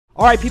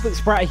Alright people, it's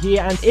Spratt here,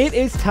 and it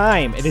is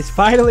time. It is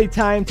finally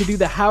time to do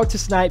the how to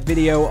snipe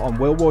video on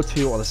World War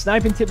II, or the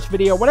sniping tips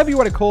video, whatever you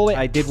want to call it.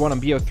 I did one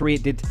on BO3,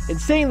 it did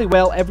insanely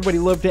well, everybody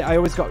loved it. I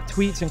always got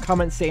tweets and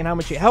comments saying how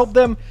much it helped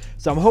them,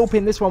 so I'm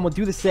hoping this one will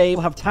do the same.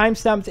 We'll have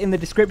timestamps in the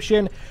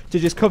description to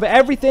just cover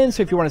everything,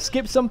 so if you want to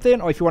skip something,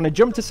 or if you want to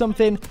jump to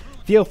something,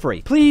 feel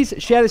free. Please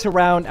share this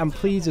around, and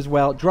please as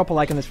well, drop a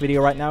like on this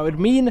video right now. It would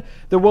mean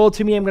the world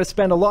to me. I'm going to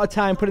spend a lot of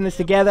time putting this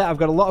together. I've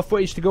got a lot of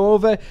footage to go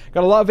over,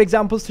 got a lot of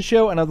examples to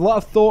show, and a lot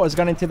of thought has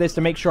gone into this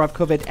to make sure I've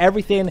covered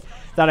everything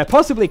that I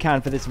possibly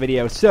can for this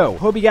video. So,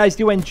 hope you guys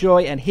do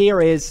enjoy, and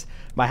here is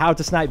my how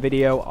to snipe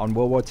video on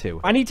World War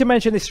II. I need to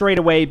mention this straight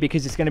away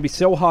because it's going to be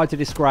so hard to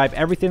describe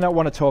everything that I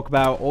want to talk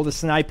about, all the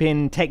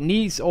sniping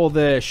techniques, all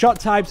the shot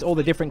types, all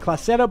the different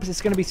class setups.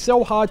 It's going to be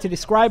so hard to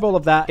describe all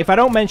of that if I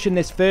don't mention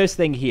this first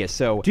thing here.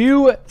 So,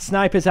 do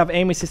snipers have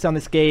aim assist on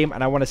this game?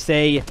 And I want to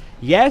say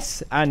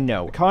yes and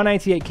no. Car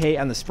 98K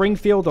and the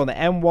Springfield, on the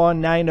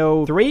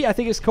M1903, I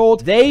think it's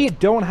called, they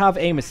don't have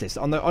aim assist.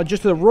 On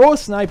just the raw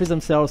snipers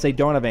themselves, they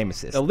don't have aim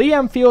assist. The Lee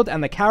Enfield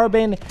and the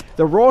Carabin,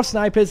 the raw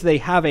snipers, they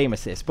have aim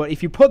assist. But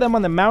if you put them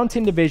on the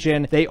mountain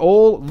division, they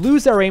all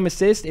lose their aim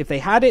assist. If they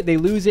had it, they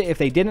lose it. If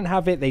they didn't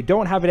have it, they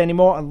don't have it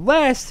anymore,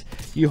 unless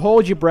you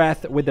hold your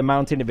breath with the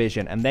mountain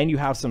division, and then you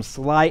have some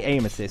slight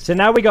aim assist. So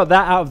now we got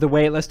that out of the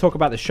way, let's talk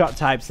about the shot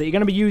types that you're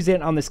going to be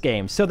using on this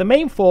game. So the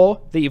main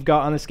four that you've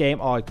got on this game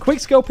are quick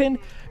scoping,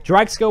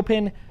 drag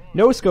scoping,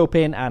 no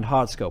scoping, and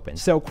hard scoping.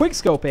 So quick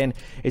scoping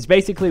is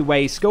basically where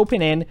you're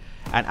scoping in,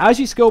 and as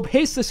you scope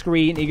hits the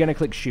screen, you're going to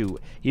click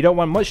shoot. You don't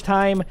want much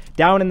time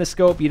down in the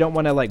scope. You don't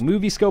want to like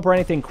movie scope or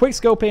anything. Quick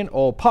scoping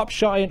or pop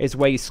shotting is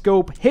where you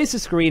scope, hits the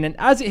screen, and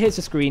as it hits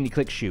the screen, you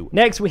click shoot.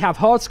 Next, we have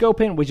hard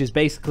scoping, which is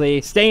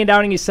basically staying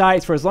down in your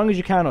sights for as long as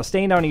you can, or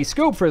staying down in your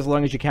scope for as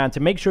long as you can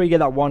to make sure you get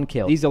that one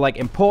kill. These are like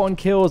important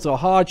kills or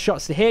hard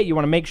shots to hit. You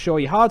want to make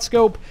sure you hard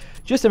scope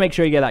just to make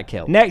sure you get that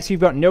kill. Next,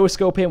 you've got no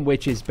scoping,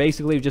 which is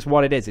basically just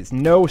what it is. It's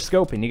no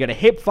scoping. You're going to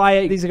hip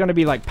fire. These are going to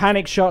be like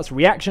panic shots,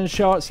 reaction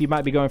shots. You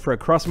might be going for a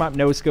cross map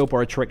no scope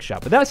or a trick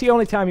shot, but that's the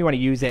only time you want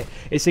to use it,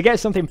 is to get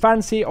something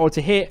fancy or to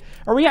hit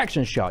a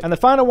reaction shot. And the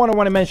final one I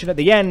want to mention at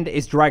the end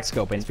is drag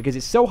scoping, because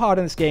it's so hard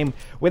in this game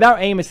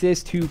without aim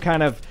assist to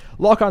kind of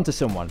lock onto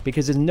someone,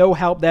 because there's no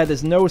help there.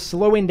 There's no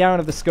slowing down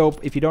of the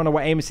scope. If you don't know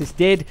what aim assist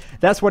did,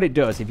 that's what it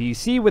does. If you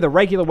see with a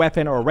regular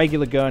weapon or a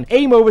regular gun,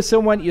 aim over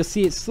someone, you'll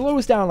see it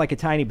slows down like a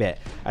tiny bit.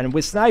 And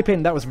with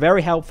sniping, that was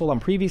very helpful on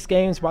previous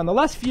games, but on the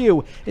last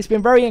few, it's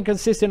been very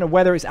inconsistent of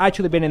whether it's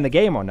actually been in the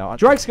game or not.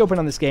 Drag scoping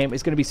on this game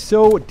is going to be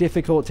so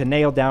difficult to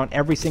nail down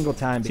every single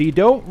time, so you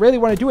don't really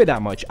want to do it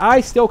that much. I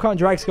still can't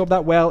drag scope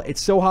that well.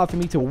 It's so hard for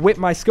me to whip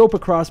my scope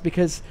across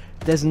because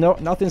there's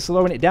nothing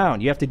slowing it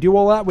down. You have to do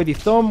all that with your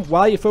thumb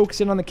while you're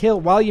focusing on the kill,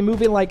 while you're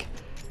moving. Like,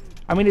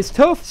 I mean, it's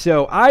tough.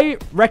 So I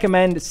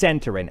recommend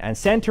centering, and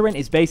centering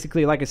is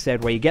basically, like I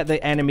said, where you get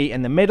the enemy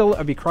in the middle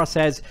of your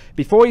crosshairs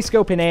before you're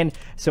scoping in.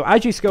 So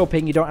as you're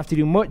scoping, you don't have to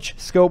do much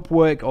scope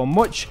work or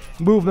much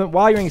movement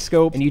while you're in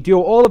scope, and you do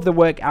all of the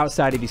work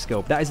outside of your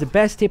scope. That is the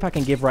best tip I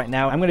can give right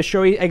now. I'm going to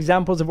show you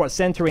examples of what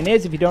centering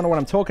is. If you don't know what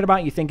I'm talking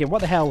about, you're thinking,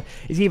 what the hell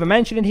is he even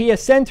mentioning here?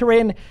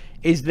 Centering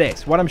is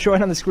this, what I'm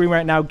showing on the screen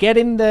right now. Get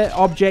in the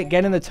object,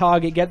 get in the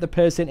target, get the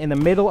person in the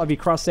middle of your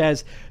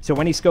crosshairs, so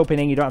when you're scoping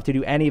in, you don't have to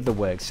do any of the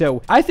work.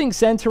 So I think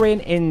centering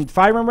in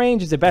firing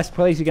range is the best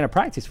place you're going to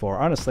practice for,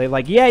 honestly.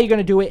 Like, yeah, you're going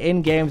to do it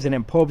in games and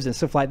in pubs and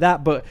stuff like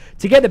that, but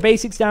to get the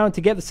basics down,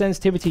 to get the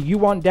sensitivity you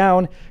want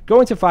down, go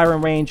into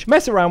firing range,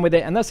 mess around with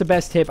it, and that's the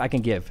best tip I can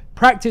give.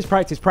 Practice,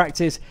 practice,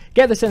 practice,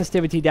 get the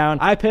sensitivity down.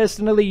 I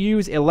personally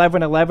use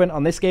 11-11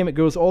 on this game. It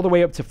goes all the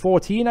way up to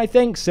 14, I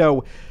think,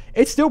 so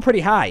it's still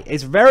pretty high.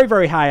 It's very,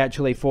 very high,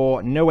 actually,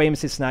 for no aim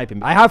assist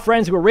sniping. I have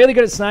friends who are really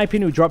good at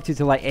sniping who dropped it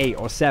to like 8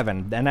 or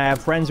 7. Then I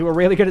have friends who are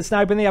really good at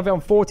sniping, they have it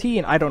on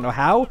 14. I don't know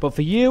how, but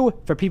for you,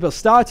 for people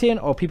starting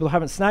or people who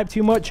haven't sniped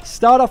too much,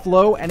 start off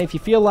low, and if you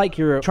feel like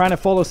you're trying to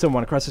follow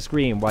someone across the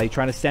screen while you're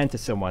trying to center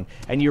someone,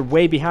 and you're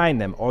way behind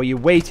them, or you're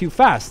way too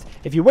fast.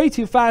 If you're way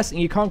too fast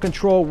and you can't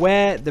control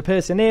where the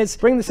person is,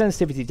 bring the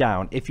sensitivity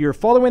down. If you're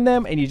following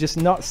them and you're just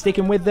not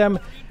sticking with them,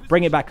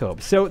 bring it back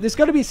up. So there's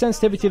got to be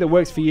sensitivity that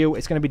works for you.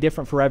 It's going to be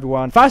different for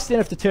everyone. Fast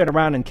enough to turn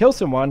around and kill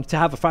someone, to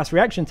have a fast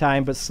reaction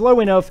time, but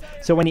slow enough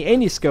so when you're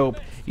in your scope,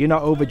 you're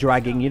not over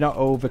dragging, you're not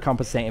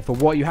overcompensating for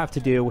what you have to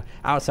do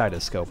outside of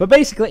the scope. But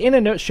basically, in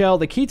a nutshell,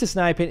 the key to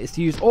sniping is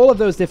to use all of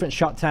those different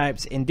shot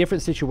types in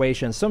different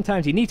situations.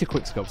 Sometimes you need to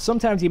quick scope.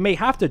 Sometimes you may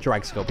have to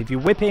drag scope. If you're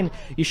whipping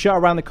your shot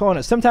around the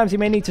corner, sometimes you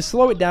may need to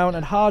slow it down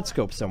and hard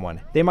scope someone.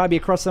 They might be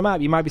across the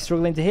map. You might be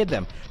struggling to hit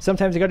them.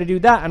 Sometimes you got to do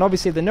that, and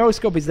obviously the no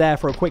scope is there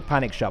for a quick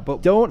panic shot,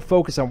 but don't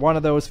focus on one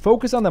of those.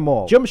 Focus on them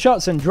all. Jump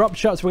shots and drop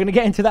shots, we're going to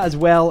get into that as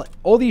well.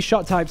 All these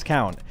shot types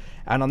count.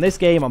 And on this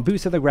game, on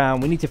boots to the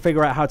ground, we need to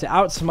figure out how to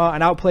outsmart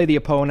and outplay the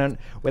opponent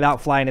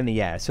without flying in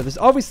the air. So there's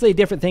obviously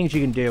different things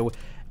you can do.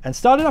 and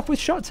started off with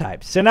shot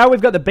types. So now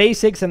we've got the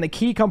basics and the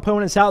key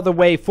components out of the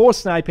way for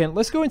sniping.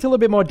 Let's go into a little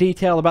bit more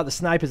detail about the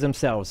snipers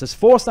themselves. There's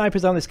 4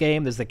 snipers on this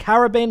game. There's the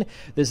Carabin,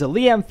 there's a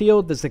Lee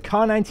Enfield, there's the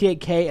Kar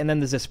 98K, and then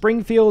there's a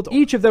Springfield.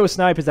 Each of those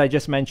snipers I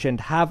just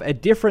mentioned have a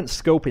different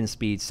scoping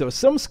speed. So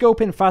some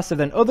scoping faster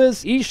than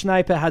others. Each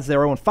sniper has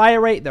their own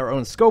fire rate, their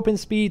own scoping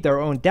speed, their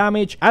own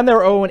damage, and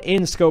their own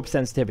in-scope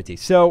sensitivity.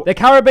 So the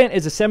Carabin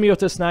is a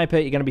semi-auto sniper.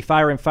 You're going to be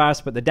firing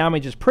fast, but the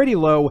damage is pretty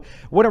low.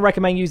 Wouldn't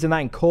recommend using that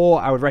in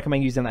core. I would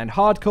recommend using that in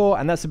hardcore,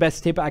 and that's the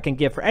best tip I can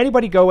give for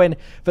anybody going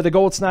for the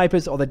gold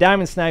snipers or the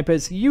diamond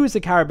snipers. Use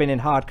the Carabin in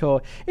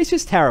hardcore. It's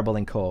just terrible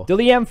in core. The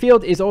Lee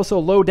Enfield is also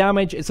low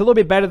damage. It's a little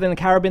bit better than the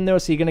Carabin though,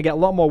 so you're going to get a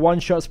lot more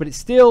one-shots, but it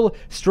still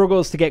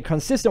struggles to get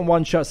consistent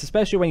one-shots,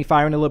 especially when you're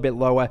firing a little bit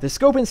lower. The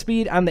scoping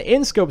speed and the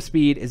in-scope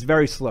speed is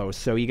very slow,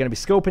 so you're going to be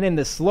scoping in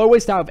the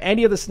slowest out of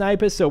any of the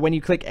snipers. So when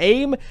you click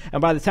aim,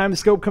 and by the time the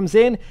scope comes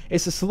in,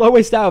 it's the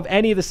slowest out of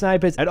any of the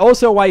snipers. And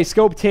also while you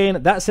scoped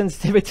in, that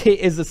sensitivity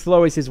is the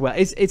slowest as well.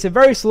 It's a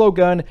very slow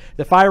gun.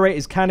 The fire rate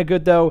is kind of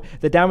good though.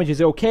 The damage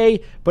is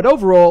okay, but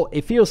overall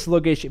it feels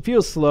sluggish, it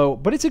feels slow,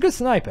 but it's a good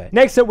sniper.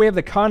 Next up we have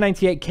the Kar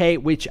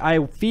 98K, which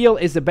I feel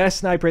is the best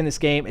sniper in this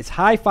game. It's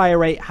high fire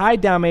rate, high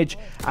damage,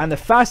 and the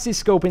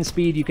fastest scoping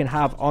speed you can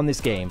have on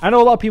this game. I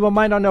know a lot of people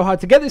might not know how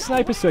to get this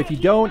sniper, so if you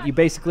don't, you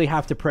basically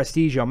have to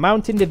prestige your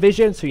mountain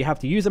division. So you have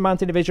to use a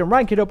mountain division,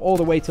 rank it up all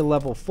the way to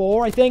level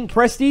 4, I think,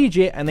 prestige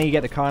it, and then you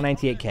get the Kar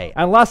 98K.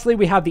 And lastly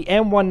we have the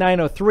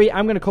M1903.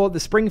 I'm going to call it the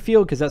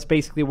Springfield because that's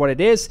basically what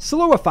it is.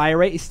 Slower fire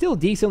rate, is still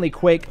decently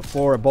quick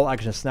for a bolt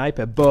action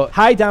sniper, but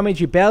high damage.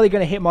 You're barely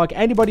going to hit mark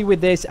anybody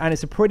with this, and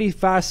it's a pretty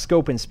fast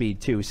scoping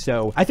speed too.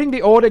 So I think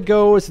the order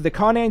goes, the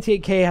Kar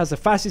 98K has the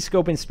fastest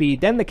scoping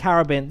speed, then the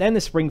Carabin, then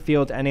the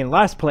Springfield, and in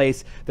last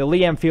place the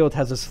Lee Enfield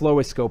has the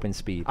slowest scoping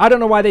speed. I don't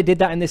know why they did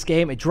that in this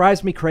game. It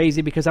drives me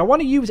crazy because I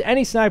want to use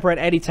any sniper at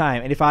any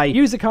time, and if I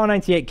use the Kar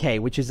 98K,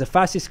 which is the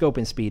fastest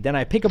scoping speed, then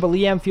I pick up a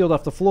Lee Enfield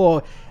off the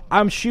floor,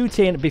 I'm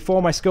shooting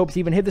before my scopes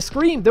even hit the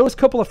screen. Those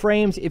couple of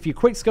frames, if you're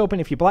quick scoping,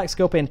 if you're black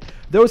scoping,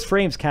 those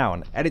frames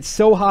count. And it's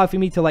so hard for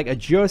me to like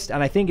adjust,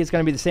 and I think it's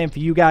going to be the same for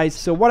you guys.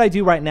 So what I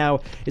do right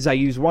now is I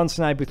use one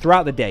sniper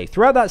throughout the day.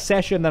 Throughout that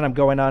session that I'm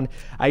going on,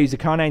 I use the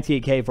Kar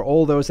 98K for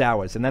all those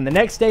hours. And then the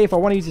next day, if I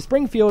want to use the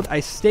Springfield, I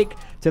stick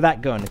to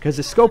that gun because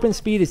the scoping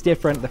speed is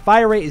different, the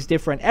fire rate is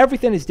different,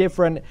 everything is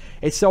different.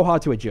 It's so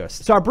hard to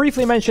adjust. So I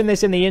briefly mentioned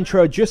this in the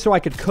intro just so I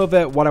could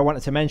cover what I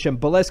wanted to mention,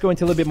 but let's go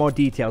into a little bit more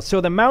detail.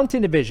 So the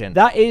mountain division,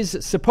 that is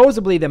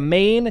supposedly the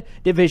main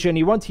division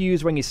you want to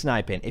use when you're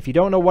sniping. If you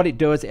don't know what it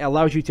does, it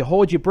allows you to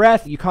hold your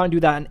breath. You can't do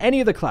that in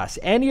any other class.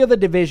 Any other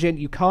division,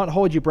 you can't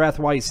hold your breath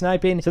while you're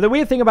sniping. So the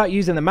weird thing about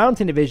using the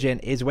mountain division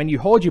is when you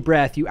hold your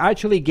breath, you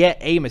actually get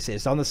aim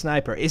assist on the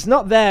sniper. It's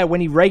not there when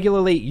you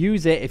regularly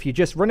use it. If you're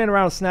just running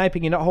around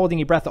sniping, you're not holding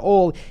your breath at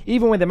all.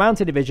 Even with the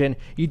mountain division,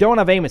 you don't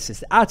have aim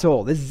assist at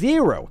all. There's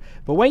zero.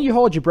 But when you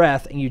hold your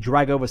breath and you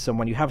drag over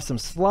someone, you have some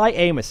slight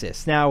aim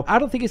assist. Now, I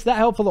don't think it's that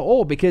helpful at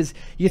all because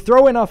you're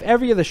throwing off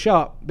every other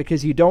shot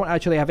because you don't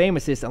actually have aim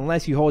assist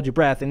unless you hold your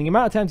breath. And the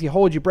amount of times you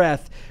hold your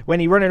breath when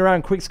you're running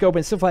around quick scope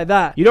and stuff like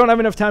that, you don't have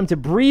enough time to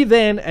breathe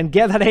in and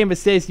get that aim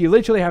assist. You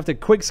literally have to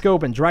quick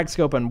scope and drag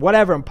scope and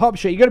whatever and pop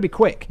shit. You got to be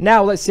quick.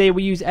 Now, let's say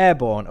we use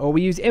airborne or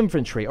we use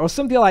infantry or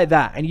something like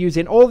that, and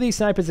using all these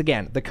snipers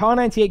again, the Kar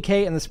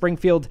 98K and the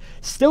Springfield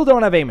still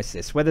don't have aim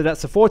assist, whether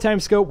that's the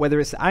 4x scope, whether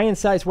it's the iron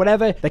sights,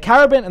 whatever. The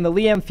Carabin and the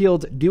Lee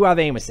Enfield do have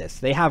aim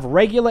assist. They have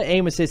regular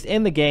aim assist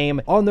in the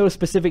game on those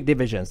specific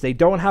divisions. They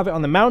don't have it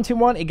on the mountain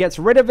one. It gets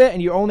rid of it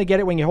and you only get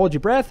it when you hold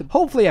your breath.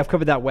 Hopefully I've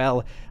covered that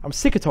well. I'm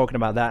sick of talking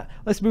about that.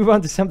 Let's move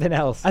on to something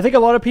else. I think a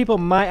lot of people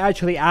might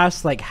actually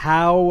ask, like,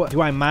 how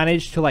do I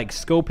manage to like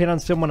scope in on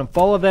someone and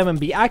follow them and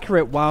be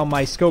accurate while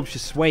my scope's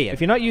just swaying?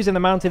 If you're not using the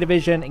mountain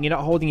division and you're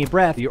not holding your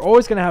breath, you're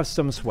always going to have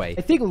some sway.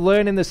 I think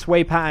learning the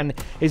sway pattern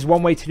is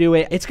one way to do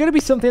it. It's going to be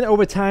something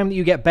over time that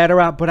you get better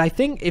at, but I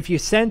think if you're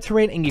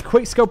centering and you're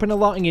quick scoping a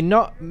lot and you're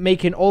not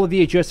making all of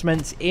the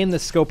adjustments in the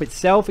scope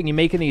itself and you're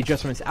making the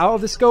adjustments out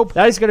of the scope,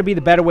 that is going to be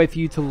the better way for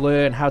you to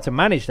learn how to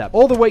manage that.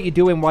 All the work you're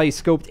doing while you're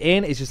scoped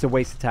in is just a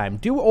waste of time.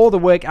 Do all the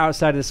work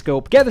outside of the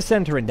scope. Get the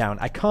centering down.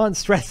 I can't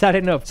stress that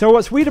enough. So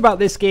what's weird about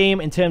this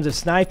game in terms of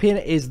sniping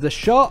is the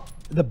shot,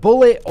 the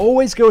bullet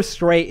always goes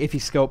straight if you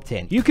scoped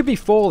in. You could be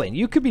falling,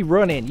 you could be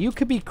running, you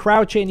could be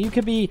crouching, you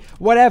could be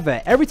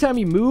whatever. Every time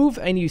you move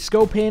and you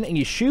scope in and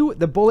you shoot,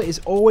 the bullet is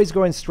always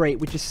going straight,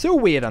 which is so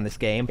weird on this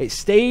game. It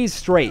stays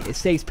straight. It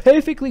stays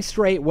perfectly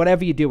straight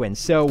whatever you're doing.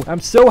 So I'm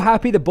so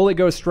happy the bullet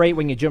goes straight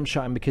when you're jump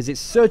shotting because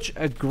it's such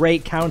a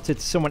great counter to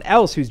someone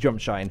else who's jump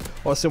shotting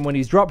or someone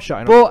who's drop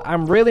shotting. But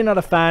I'm really not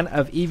a fan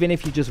of, even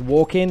if you just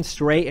walk in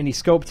straight and you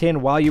scoped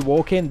in while you're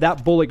walking,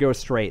 that bullet goes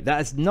straight. That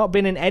has not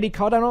been in any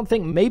CoD, I don't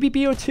think. Maybe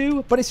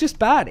BO2, but it's just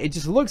bad. It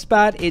just looks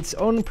bad. It's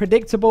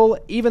unpredictable.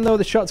 Even though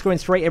the shot's going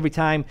straight every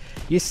time,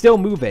 you're still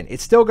moving.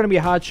 It's still going to be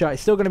a hard shot.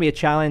 It's still going to be a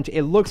challenge.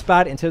 It looks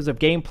bad in terms of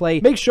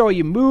gameplay. Make sure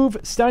you move,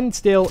 stand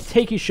still,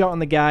 take your shot on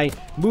the guy,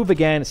 move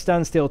again,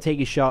 stand still, take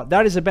your shot.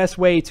 That is the best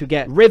way to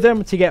get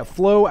rhythm, to get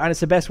flow, and it's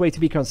the best way to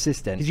be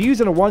consistent. Because you're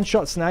using a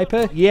one-shot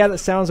sniper, yeah, that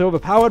sounds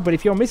overpowered, but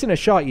if you're missing a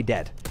shot, you're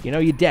dead. You know,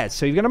 you're dead.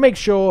 So you're going to make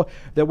sure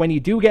that when you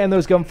do get in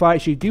those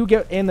gunfights, you do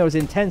get in those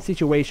intense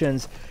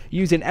situations,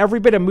 using every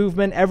bit of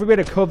movement, every bit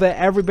of cover,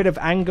 every bit of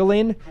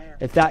angling,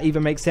 if that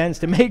even makes sense,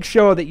 to make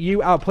sure that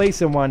you outplay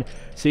someone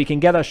so you can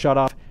get that shot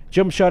off.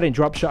 Jump shot in,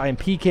 drop shot in,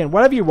 peek in,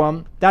 whatever you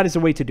want, that is the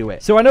way to do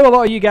it. So I know a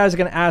lot of you guys are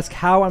going to ask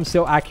how I'm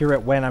so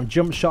accurate when I'm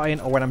jump shotting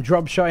or when I'm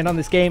drop shotting on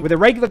this game with a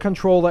regular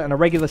controller and a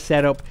regular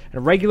setup and a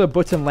regular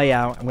button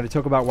layout. I'm going to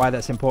talk about why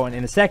that's important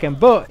in a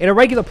second, but in a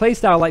regular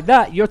playstyle like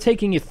that, you're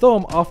taking your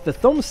thumb off the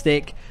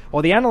thumbstick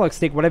or the analog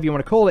stick, whatever you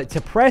want to call it,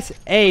 to press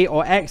A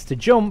or X to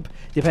jump,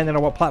 depending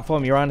on what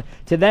platform you're on,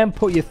 to then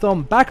put your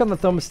thumb back on the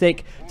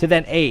thumbstick to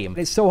then aim.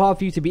 It's so hard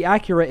for you to be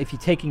accurate if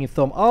you're taking your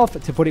thumb off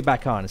to put it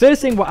back on.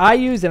 First thing what I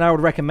use, and I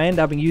would recommend,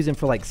 I've been using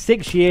for like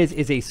 6 years,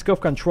 is a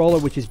scuff controller,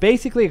 which is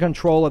basically a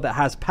controller that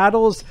has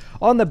paddles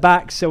on the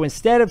back. So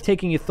instead of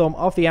taking your thumb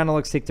off the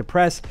analog stick to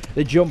press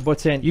the jump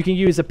button, you can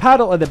use a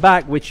paddle at the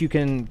back, which you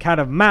can kind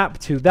of map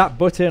to that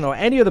button or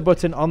any other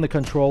button on the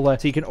controller.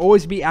 So you can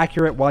always be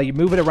accurate while you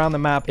move it around the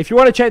map. If you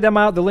want to check them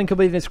out, the link will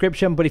be in the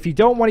description. But if you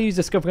don't want to use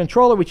the scuff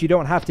controller, which you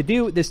don't have to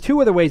do, there's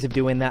 2 other ways of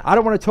doing that. I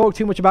don't want to talk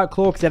too much about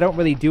claw because I don't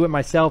really do it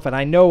myself, and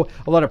I know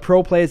a lot of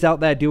pro players out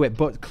there do it.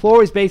 But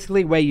claw is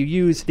basically where you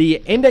use the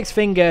index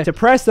finger to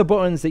press the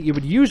buttons that you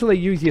would usually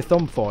use your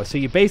thumb for. So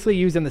you're basically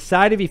using the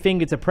side of your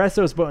finger to press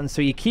those buttons,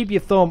 so you keep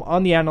your thumb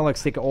on the analog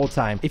stick at all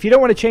time. If you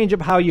don't want to change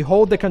up how you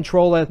hold the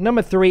controller,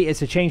 number 3 is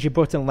to change your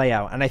button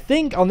layout. And I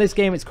think on this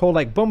game it's called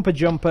like bumper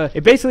jumper.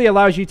 It basically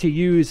allows you to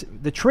use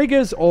the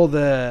triggers or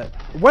the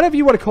whatever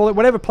you want to call it,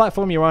 whatever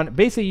platform you're on,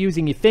 basically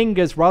using your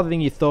fingers rather than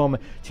your thumb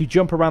to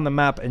jump around the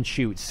map and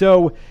shoot.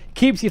 So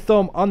keeps your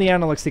thumb on the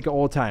analog stick at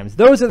all times.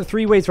 Those are the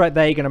 3 ways right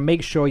there. You're going to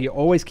make sure you're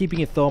always keeping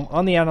your thumb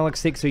on the analog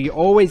stick, so you're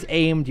always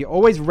aimed, you're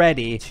always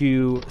ready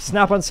to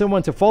snap on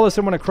someone, to follow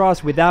someone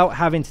across without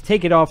having to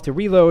take it off, to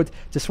reload,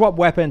 to swap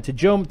weapon, to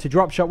jump, to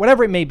drop shot,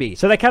 whatever it may be.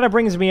 So that kind of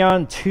brings me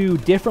on to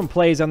different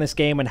plays on this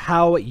game and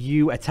how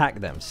you attack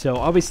them. So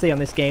obviously on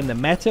this game, the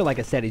meta, like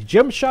I said, is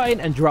jump shotting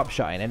and drop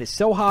shotting, and it's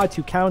so hard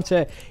to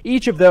counter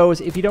each of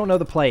those if you don't know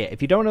the player,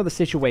 if you don't know the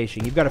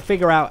situation. You've got to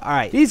figure out, all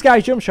right, these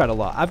guys jump shot a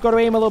lot, I've got to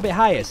aim a little bit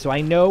higher, so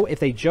I know if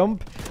they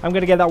jump, I'm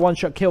going to get that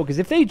one-shot kill. Because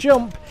if they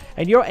jump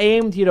and you're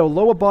aimed, you know,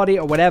 lower body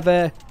or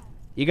whatever,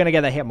 you're going to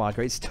get that hit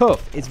marker. It's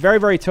tough. It's very,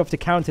 very tough to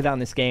counter that in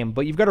this game,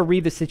 but you've got to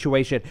read the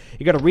situation.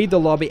 You've got to read the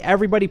lobby.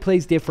 Everybody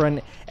plays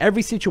different.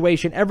 Every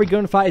situation, every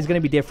gunfight is going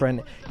to be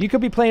different. You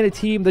could be playing a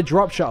team that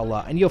drop shot a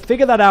lot, and you'll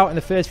figure that out in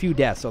the first few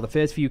deaths or the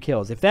first few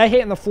kills. If they're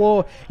hitting the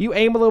floor, you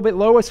aim a little bit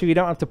lower so you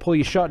don't have to pull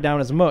your shot down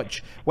as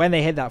much when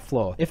they hit that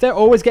floor. If they're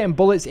always getting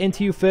bullets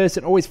into you first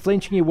and always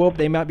flinching you up,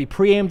 they might be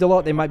pre-aimed a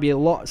lot. They might be a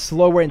lot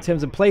slower in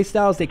terms of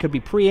playstyles. They could be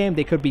pre-aimed.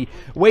 They could be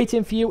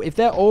waiting for you. If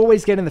they're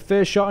always getting the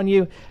first shot on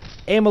you,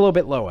 aim a little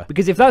bit lower,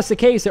 because if that's the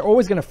case, they're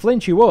always going to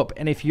flinch you up.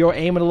 And if you're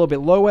aiming a little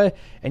bit lower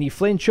and you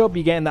flinch up,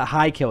 you're getting that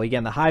high kill, you're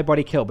getting the high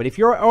body kill. But if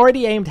you're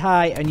already aimed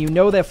high and you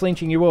know they're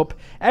flinching you up,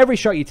 every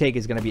shot you take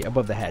is going to be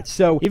above the head.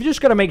 So you've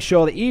just got to make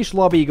sure that each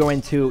lobby you go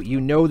into,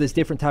 you know there's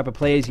different type of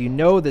players. You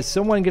know there's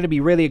someone going to be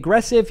really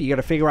aggressive. You got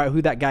to figure out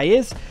who that guy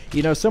is.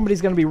 You know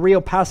somebody's going to be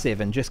real passive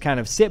and just kind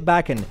of sit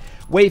back and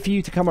wait for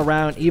you to come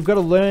around. You've got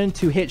to learn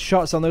to hit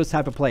shots on those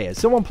type of players.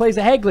 Someone plays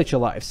a head glitch a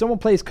lot. If someone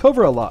plays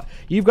cover a lot,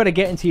 you've got to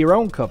get into your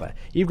own cover.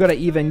 You've got to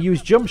even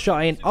use jump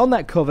shotting on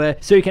that cover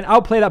so you can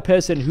outplay that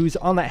person who's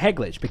on that head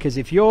glitch. Because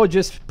if you're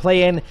just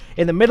playing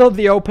in the middle of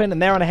the open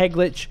and they're on a head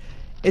glitch,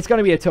 it's going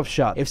to be a tough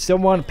shot. If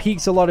someone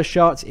peeks a lot of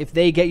shots, if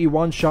they get you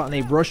one shot and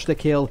they rush the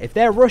kill, if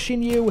they're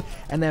rushing you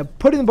and they're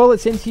putting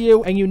bullets into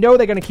you and you know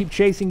they're going to keep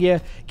chasing you,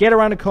 get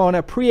around the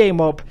corner,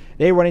 pre-aim up,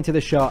 they run into the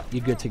shot,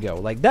 you're good to go.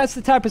 Like, that's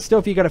the type of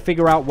stuff you got to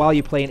figure out while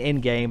you're playing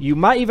in-game. You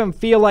might even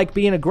feel like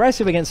being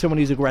aggressive against someone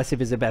who's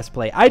aggressive is the best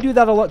play. I do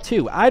that a lot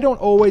too. I don't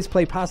always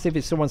play passive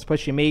if someone's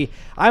pushing me.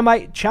 I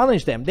might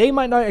challenge them. They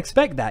might not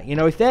expect that. You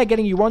know, if they're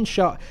getting you one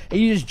shot and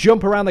you just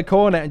jump around the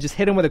corner and just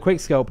hit them with a quick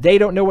scope, they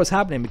don't know what's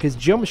happening, because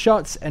jump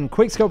shots and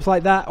quick scopes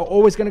like that are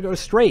always going to go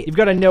straight. You've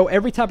got to know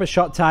every type of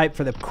shot type,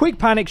 for the quick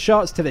panic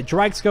shots to the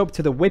drag scope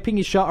to the whipping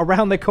your shot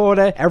around the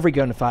corner. Every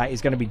gunfight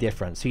is going to be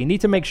different. So you need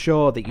to make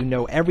sure that you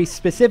know every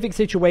specific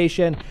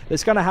situation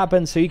that's going to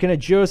happen so you can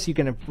adjust, you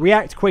can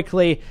react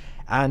quickly,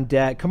 and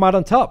come out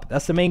on top.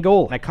 That's the main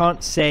goal. I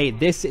can't say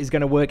this is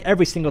going to work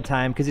every single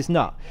time, because it's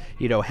not.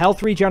 You know,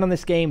 health regen on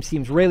this game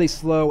seems really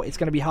slow. It's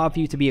going to be hard for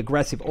you to be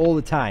aggressive all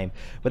the time.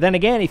 But then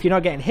again, if you're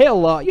not getting hit a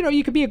lot, you know,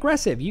 you can be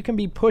aggressive. You can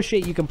be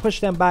you can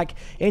push them back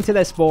into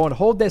their spawn,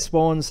 hold their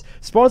spawns.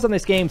 Spawns on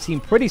this game seem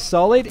pretty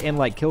solid in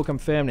like kill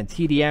confirmed and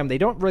TDM. They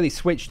don't really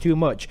switch too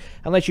much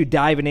unless you're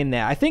diving in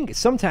there. I think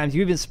sometimes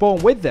you even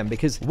spawn with them,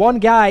 because one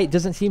guy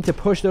doesn't seem to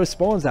push those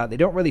spawns out. They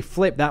don't really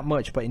flip that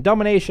much. But in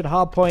domination,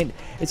 hardpoint,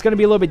 it's going to be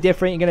be a little bit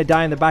different. You're going to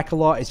die in the back a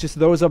lot. It's just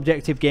those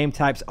objective game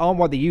types aren't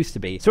what they used to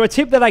be. So a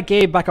tip that I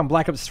gave back on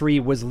Black Ops 3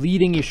 was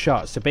leading your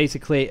shots. So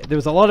basically, there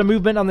was a lot of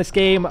movement on this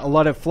game, a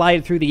lot of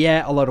flying through the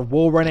air, a lot of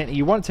wall running, and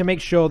you want to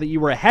make sure that you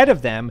were ahead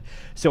of them.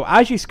 So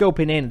as you're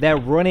scoping in, they're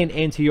running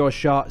into your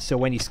shot. So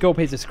when your scope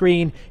hits the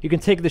screen, you can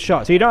take the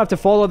shot. So you don't have to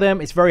follow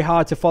them. It's very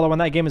hard to follow in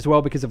that game as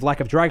well because of lack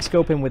of drag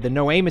scoping with the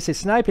no aim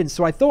assist sniping.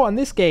 So I thought on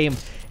this game,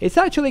 it's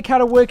actually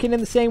kind of working in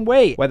the same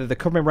way. Whether they're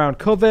coming around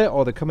cover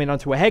or they're coming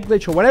onto a head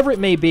glitch or whatever it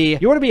may be,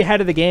 you want to be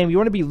ahead of the game. You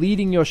want to be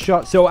leading your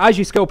shot. So as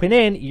you're scoping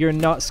in, you're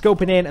not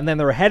scoping in and then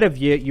they're ahead of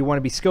you. You want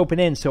to be scoping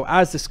in. So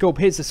as the scope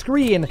hits the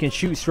screen, you can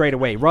shoot straight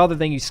away rather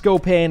than you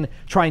scope in,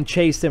 try and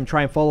chase them,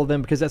 try and follow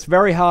them, because that's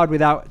very hard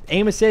without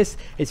aim assist.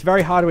 It's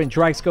very hard when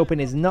drag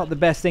scoping is not the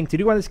best thing to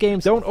do on this game.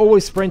 Don't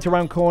always sprint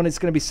around corners. It's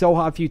going to be so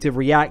hard for you to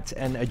react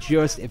and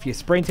adjust if you're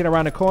sprinting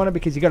around a corner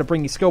because you got to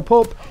bring your scope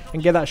up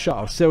and get that shot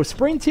off. So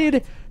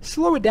sprinted,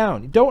 slow it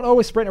down. Don't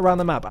always sprint around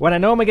the map. When I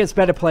know I'm against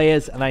better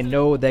players and I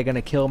know they're going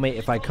to kill me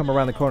if I come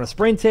around the corner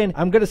sprinting,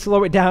 I'm going to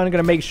slow it down. I'm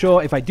going to make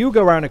sure if I do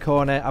go around a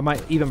corner, I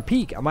might even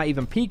peek. I might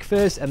even peek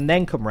first and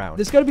then come around.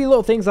 There's going to be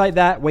little things like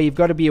that where you've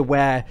got to be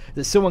aware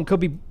that someone could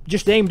be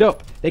just aimed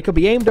up. They could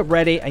be aimed up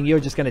ready and you're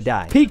just going to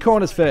die. Peek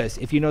corners first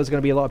if you know there's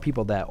going to be a lot of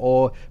people there,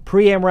 or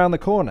pre-aim around the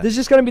corner. There's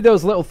just going to be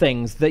those little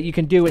things that you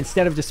can do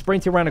instead of just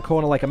sprinting around a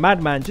corner like a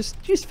madman.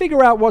 Just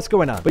figure out what's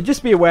going on. But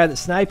just be aware that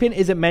sniping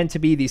isn't meant to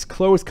be these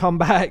close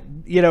combat,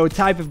 you know,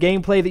 type of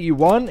gameplay that you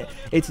want.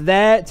 It's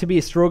there to be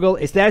a struggle.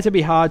 It's there to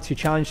be hard to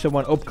challenge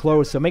someone up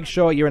close. So make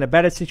sure you're in a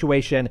better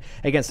situation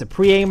against a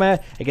pre-aimer,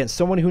 against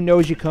someone who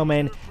knows you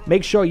coming.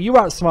 Make sure you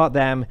outsmart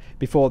them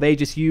before they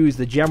just use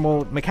the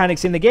general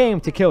mechanics in the game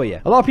to kill you.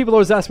 A lot of people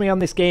always ask me on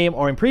this game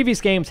or in previous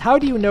games, how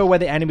do you know where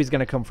the enemy's going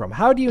to come from?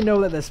 How do you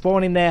know that they're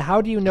spawning there? How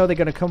do you know they're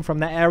going to come from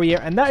that area?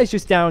 And that is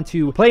just down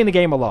to playing the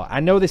game a lot. I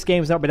know this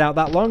game's not been out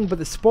that long, but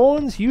the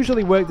spawns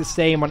usually work the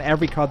same on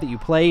every CoD that you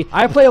play.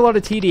 I play a lot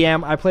of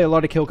TDM. I play a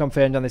lot of kill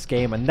confirmed on this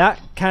game, and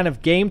that kind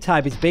of game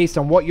type is based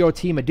on what your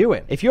team are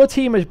doing. If your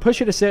team is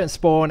pushing a certain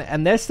spawn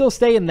and they're still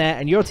staying there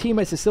and your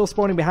teammates are still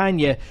spawning behind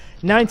you,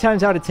 9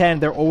 times out of 10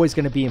 they're always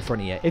going to be in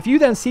front of you. If you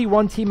then see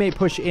one teammate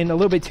push in a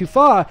little bit too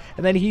far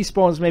and then he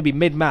spawns maybe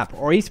mid-map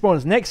or he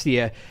spawns next to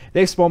you,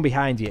 they spawn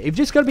behind you. You've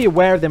just got to be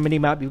aware of the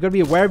mini-map. You've got to be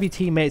aware of your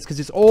teammates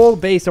because it's all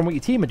based on what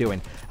your team are doing.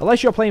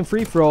 Unless you're playing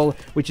free-for-all,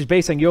 which is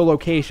based on your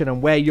location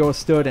and where you're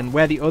stood and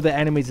where the other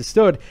enemies are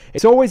stood,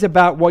 it's always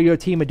about what your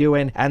team are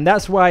doing. And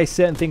that's why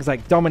certain things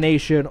like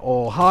domination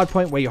or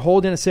hardpoint, where you're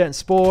holding a certain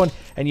spawn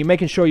and you're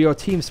making sure your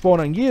team spawn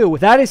on you,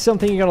 that is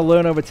something you're going to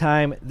learn over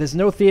time. There's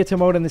no theater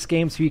mode in this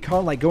game, so you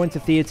can't like go into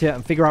theater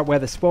and figure out where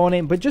they're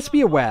spawning, but just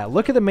be aware.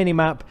 Look at the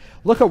mini-map,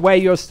 look at where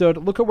you're stood,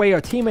 look at where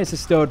your teammates are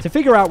stood to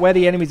figure out where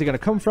the enemies are going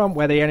to come from,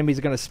 where the enemies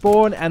are going to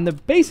spawn,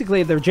 and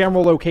basically the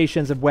general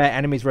locations of where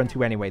enemies run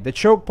to anyway. The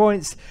choke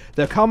points,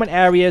 the common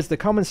areas, the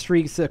common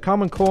streets, the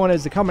common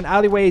corners, the common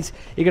alleyways.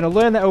 You're going to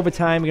learn that over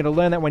time. You're going to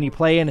learn that when you're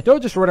playing.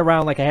 Don't just run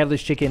around like a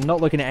headless chicken,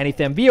 not looking at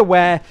anything. Be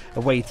aware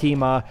of where your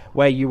team are,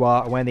 where you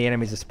are, and when the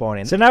enemies are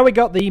spawning. So now we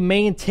got the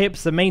main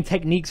tips, the main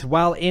techniques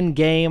while in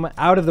game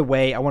out of the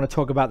way. I want to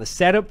talk about the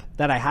setup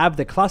that I have,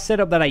 the class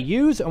setup that I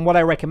use, and what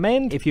I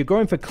recommend. If you're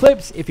going for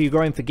clips, if you're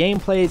going for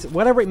gameplays,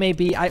 whatever it may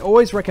be, I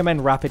always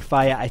recommend rapid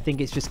fire. I think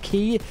it's just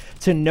key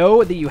to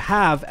know that you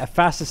have a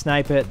faster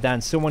sniper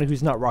than someone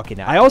who's not rocking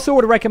it. I also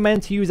would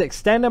recommend to use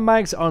extender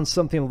mags on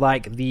something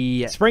like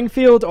the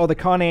Springfield or the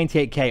Kar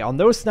 98K. On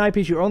those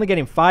snipers, you're only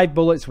getting 5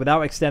 bullets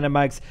without extender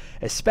mags,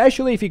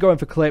 especially if you're going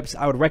for clips.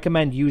 I would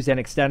recommend using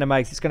extender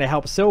mags. It's going to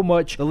help so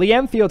much. The Lee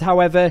Enfield,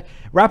 however,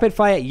 rapid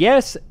fire,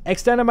 yes.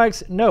 Extender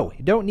mags, no,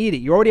 you don't need it.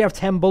 You already have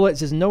 10 bullets.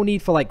 There's no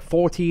need for like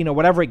 14 or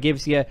whatever it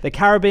gives you. The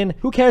carabin,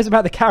 who cares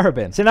about the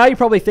carabin? So now you're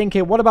probably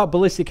thinking, what about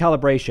ballistic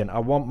calibration? I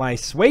want my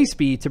sway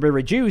speed to be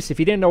reduced. If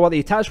you didn't know what the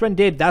attachment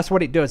did, that's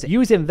what it does.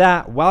 Using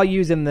that while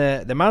using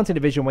the mountain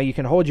division where you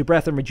can hold your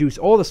breath and reduce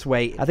all the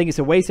sway, I think it's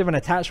a waste of an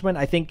attachment.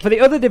 I think for the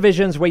other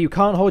divisions where you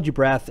can't hold your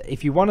breath,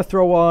 if you want to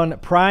throw on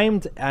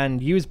primed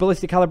and use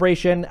ballistic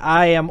calibration,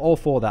 I am all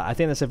for that. I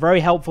think that's a very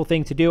helpful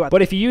thing to do.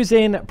 But if you're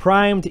using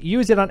primed,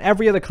 use it on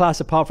every other class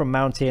apart from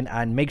mountain,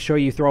 and make sure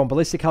you throw on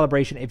ballistic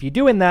calibration if you're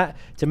doing that,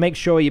 to make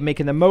sure you're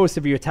making the most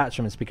of your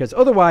attachments, because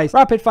otherwise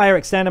rapid fire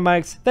extender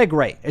mags, they're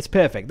great. It's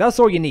perfect. That's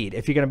all you need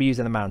if you're going to be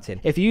using the mountain.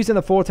 If you're using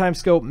the 4x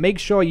scope, make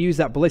sure you use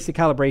that ballistic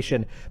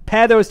calibration.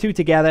 Pair those two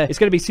together. It's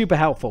going to be super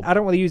helpful. I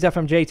don't really use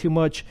FMJ too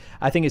much.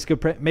 I think it's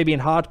good maybe in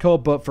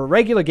hardcore, but for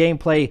regular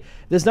gameplay,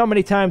 there's not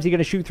many times you're going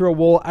to shoot through a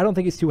wall. I don't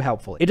think it's too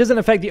helpful. It doesn't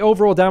affect the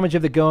overall damage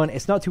of the gun.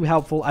 It's not too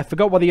helpful. I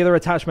forgot what the other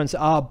attachments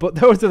are, but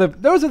those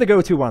are the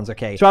go-to ones,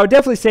 okay? So I would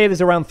definitely say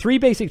there's around 3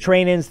 basic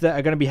trainings that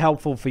are going to be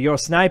helpful for your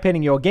sniping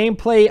and your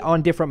gameplay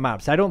on different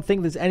maps. I don't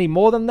think there's any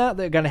more than that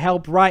are going to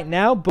help right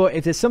now, but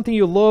if there's something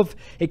you love,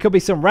 it could be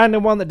some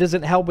random one that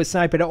doesn't help with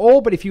sniping at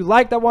all, but if you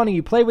like that one and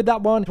you play with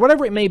that one,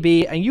 whatever it may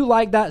be, and you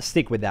like that,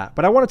 stick with that.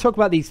 But I want to talk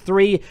about these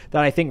 3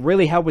 that I think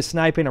really help with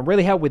sniping and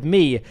really help with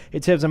me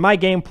in terms of my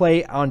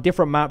gameplay on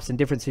different maps and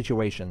different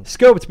situations.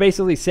 Scoped, basically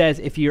basically says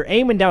if you're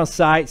aiming down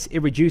sights, it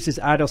reduces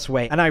idle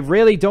sway. And I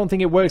really don't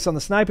think it works on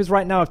the snipers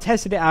right now. I've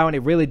tested it out and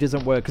it really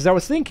doesn't work. Because I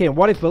was thinking,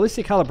 what if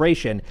ballistic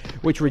calibration,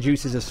 which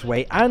reduces the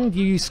sway, and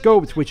you use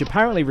scopes, which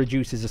apparently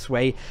reduces the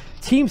sway,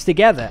 teams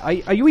together?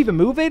 Are you even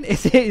moving?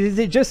 Is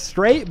it just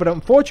straight? But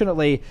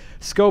unfortunately,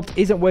 scoped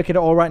isn't working at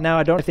all right now.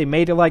 I don't know if they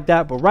made it like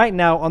that, but right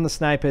now on the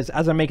snipers,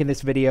 as I'm making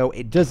this video,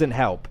 it doesn't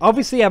help.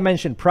 Obviously, I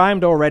mentioned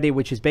primed already,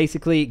 which is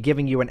basically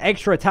giving you an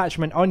extra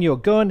attachment on your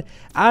gun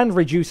and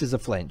reduces the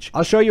flinch.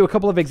 I'll show you a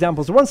couple of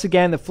examples. Once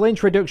again, the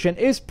flinch reduction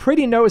is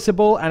pretty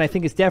noticeable, and I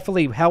think it's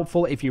definitely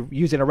helpful if you're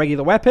using a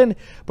regular weapon.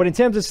 But in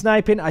terms of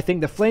sniping, I think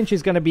the flinch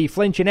is going to be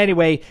flinching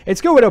anyway. It's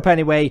going up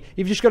anyway.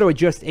 You've just got to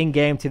adjust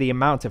in-game to the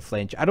amount of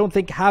flinch. I don't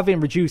think having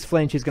reduced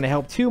flinch is going to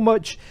help too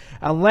much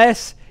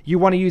unless you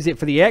want to use it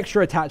for the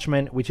extra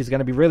attachment, which is going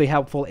to be really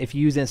helpful if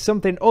you're using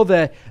something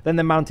other than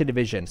the mounted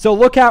division. So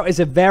lookout is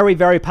a very,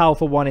 very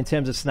powerful one in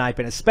terms of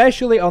sniping,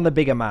 especially on the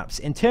bigger maps.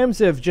 In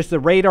terms of just the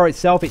radar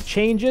itself, it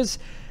changes.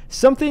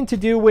 Something to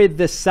do with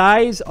the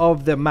size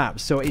of the map.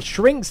 So it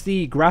shrinks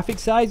the graphic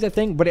size, I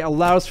think, but it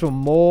allows for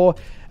more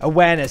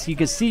awareness. You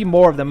can see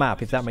more of the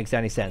map, if that makes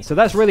any sense. So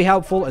that's really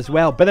helpful as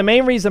well. But the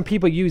main reason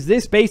people use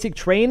this basic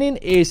training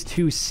is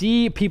to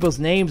see people's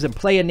names and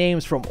player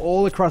names from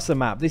all across the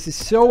map. This is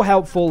so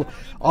helpful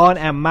on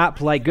a map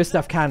like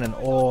Gustav Cannon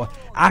or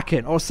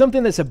Aachen, or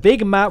something that's a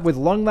big map with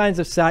long lines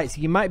of sight.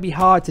 So you might be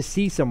hard to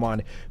see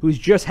someone who's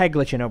just head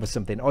glitching over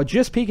something or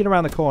just peeking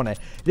around the corner.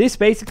 This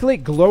basically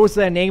glows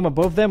their name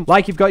above them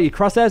like you've got your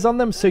crosshairs on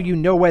them, so you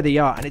know where they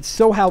are. And it's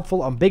so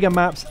helpful on bigger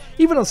maps.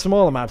 Even on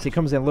smaller maps, it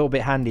comes in a little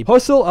bit handy.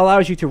 Hustle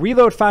allows you to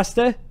reload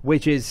faster,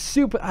 which is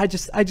super. I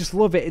just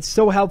love it. It's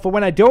so helpful.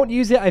 When I don't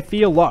use it, I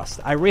feel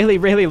lost. I really,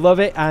 really love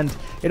it. And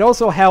it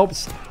also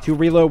helps to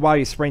reload while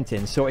you're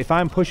sprinting. So if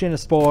I'm pushing a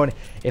spawn,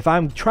 if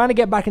I'm trying to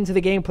get back into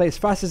the gameplay as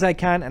fast as I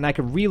can, and I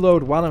can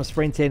reload while I'm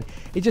sprinting,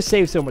 it just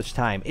saves so much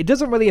time. It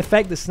doesn't really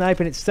affect the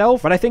sniping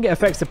itself, but I think it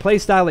affects the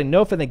playstyle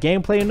enough and the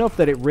gameplay enough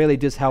that it really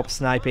does help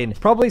sniping.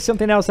 Probably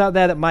something else out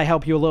there that might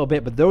help you a little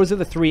bit, but those are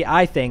the three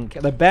I think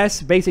are the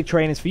best basic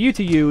trainings for you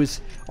to use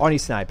on your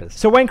snipers.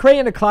 So when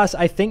creating a class,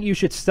 I think you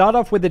should start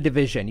off with the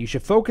division. You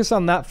should focus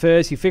on that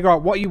first. You figure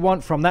out what you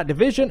want from that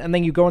division, and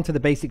then you go into the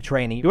basic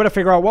training. You want to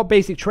figure out what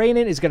basic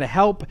training is going to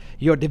help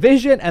your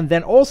division, and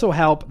then also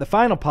help the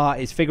final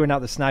part is figuring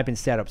out the sniping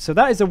setup. So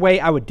that is the way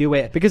I would do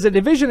it, because the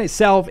division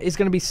itself is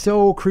going to be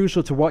so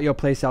crucial to what your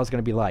playstyle is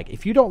going to be like.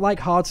 If you don't like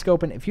hard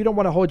scoping, if you don't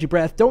want to hold your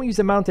breath, don't use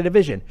the mounted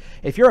division.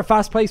 If you're a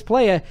fast-paced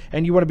player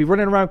and you want to be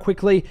running around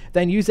quickly,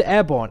 then use the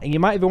airborne. And you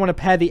might even want to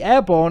pair the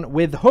airborne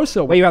with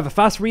hustle, where you have a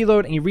fast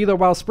reload and you reload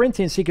while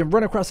sprinting, so you can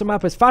run across the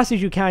map as fast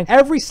as you can.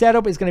 Every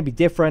setup is going to be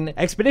different.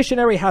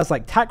 Expeditionary has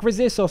like tac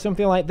resist or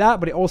something like that,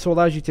 but it also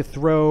allows you to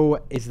throw,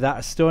 is that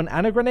a stun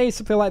and a grenade,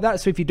 something like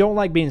that. So if you don't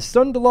like being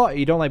stunned a lot, or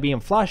you don't like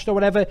being flashed or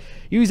whatever,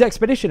 use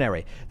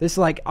expeditionary. There's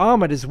like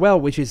armored as well,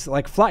 which is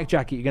like flak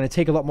jacket. You're going to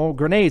take a lot more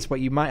grenades,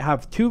 but you might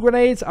have 2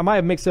 grenades. I might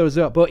have mixed those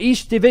up, but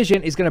each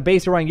division is going to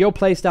base around your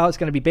playstyle. It's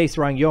going to be based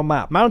around your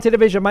map. Mounted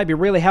division might be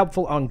really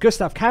helpful on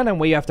Gustav Cannon,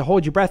 where you have to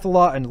hold your breath a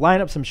lot and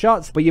line up some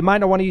shots, but you might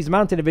not want to use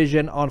mounted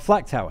division on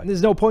flak tower, and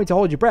there's no point to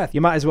hold your breath.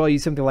 You might as well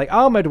use something like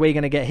armored, where you're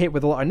going to get hit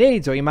with a lot of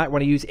nades, or you might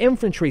want to use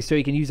infantry, so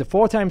you can use a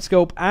 4x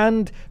scope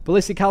and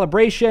ballistic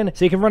calibration,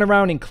 so you can run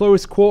around in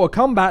close quarter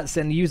combats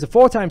and use a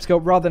 4x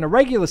scope rather than a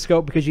regular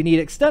scope, because you need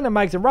extended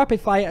mags and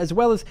rapid fire, as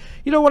well as,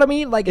 you know what I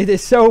mean? Like, it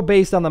is so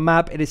based on the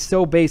map, it is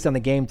so based on the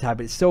game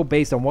type, it's so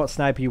based on what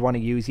sniper you want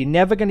to use. You're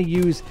never going to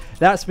use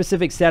that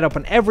specific setup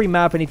on every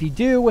map, and if you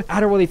do, I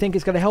don't really think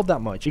it's going to help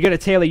that much. You're going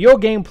to tailor your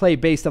gameplay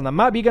based on the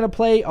map you're going to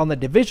play, on the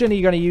division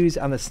you're going to use,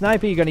 on the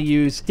sniper you're going to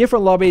use.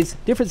 Different lobbies,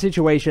 different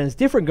situations,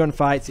 different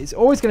gunfights. It's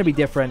always going to be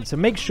different, so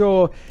make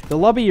sure the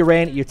lobby you're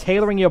in, you're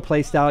tailoring your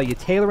playstyle, you're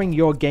tailoring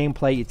your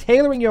gameplay, you're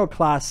tailoring your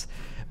class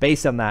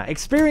based on that.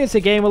 Experience the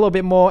game a little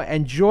bit more,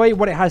 enjoy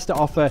what it has to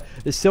offer.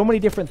 There's so many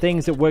different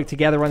things that work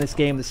together on this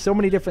game. There's so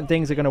many different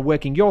things that are going to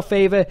work in your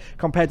favor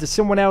compared to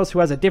someone else who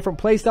has a different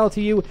playstyle to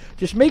you.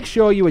 Just make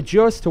sure you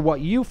adjust to what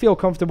you feel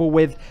comfortable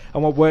with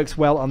and what works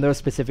well on those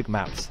specific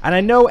maps. And I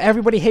know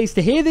everybody hates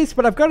to hear this,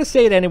 but I've got to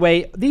say it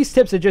anyway. These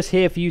tips are just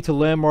here for you to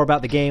learn more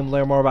about the game,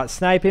 learn more about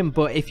sniping,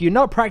 but if you're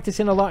not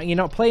practicing a lot and you're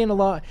not playing a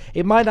lot,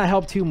 it might not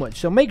help too much.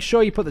 So make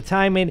sure you put the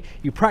time in,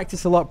 you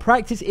practice a lot.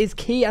 Practice is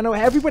key. I know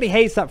everybody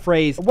hates that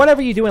phrase.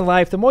 Whatever you do in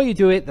life, the more you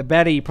do it, the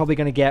better you're probably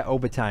going to get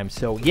over time.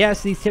 So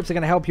yes, these tips are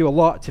going to help you a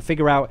lot to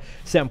figure out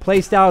certain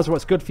play styles,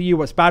 what's good for you,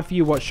 what's bad for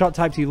you, what shot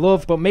types you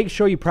love, but make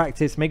sure you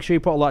practice, make sure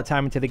you put a lot of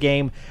time into the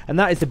game, and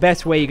that is the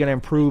best way you're going to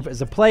improve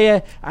as a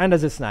player and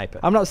as a sniper.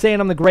 I'm not saying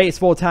I'm the greatest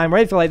full time or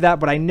anything like that,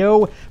 but I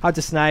know how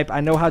to snipe,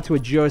 I know how to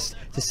adjust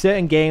to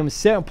certain games,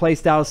 certain play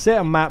styles,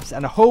 certain maps,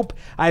 and I hope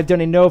I've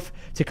done enough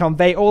to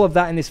convey all of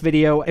that in this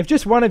video. If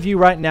just one of you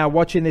right now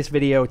watching this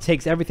video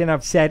takes everything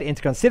I've said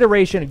into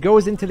consideration,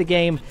 goes into the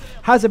game game,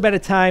 has a better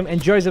time,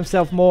 enjoys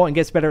himself more, and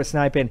gets better at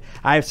sniping,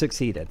 I have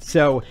succeeded.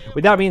 So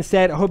with that being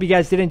said, I hope you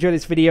guys did enjoy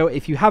this video.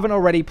 If you haven't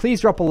already,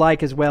 please drop a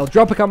like as well.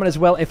 Drop a comment as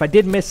well if I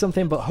did miss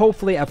something, but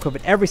hopefully I've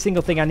covered every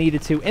single thing I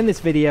needed to in this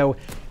video.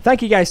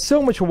 Thank you guys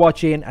so much for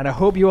watching, and I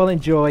hope you all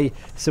enjoy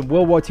some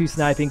World War II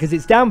sniping, because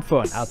it's damn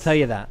fun, I'll tell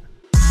you that.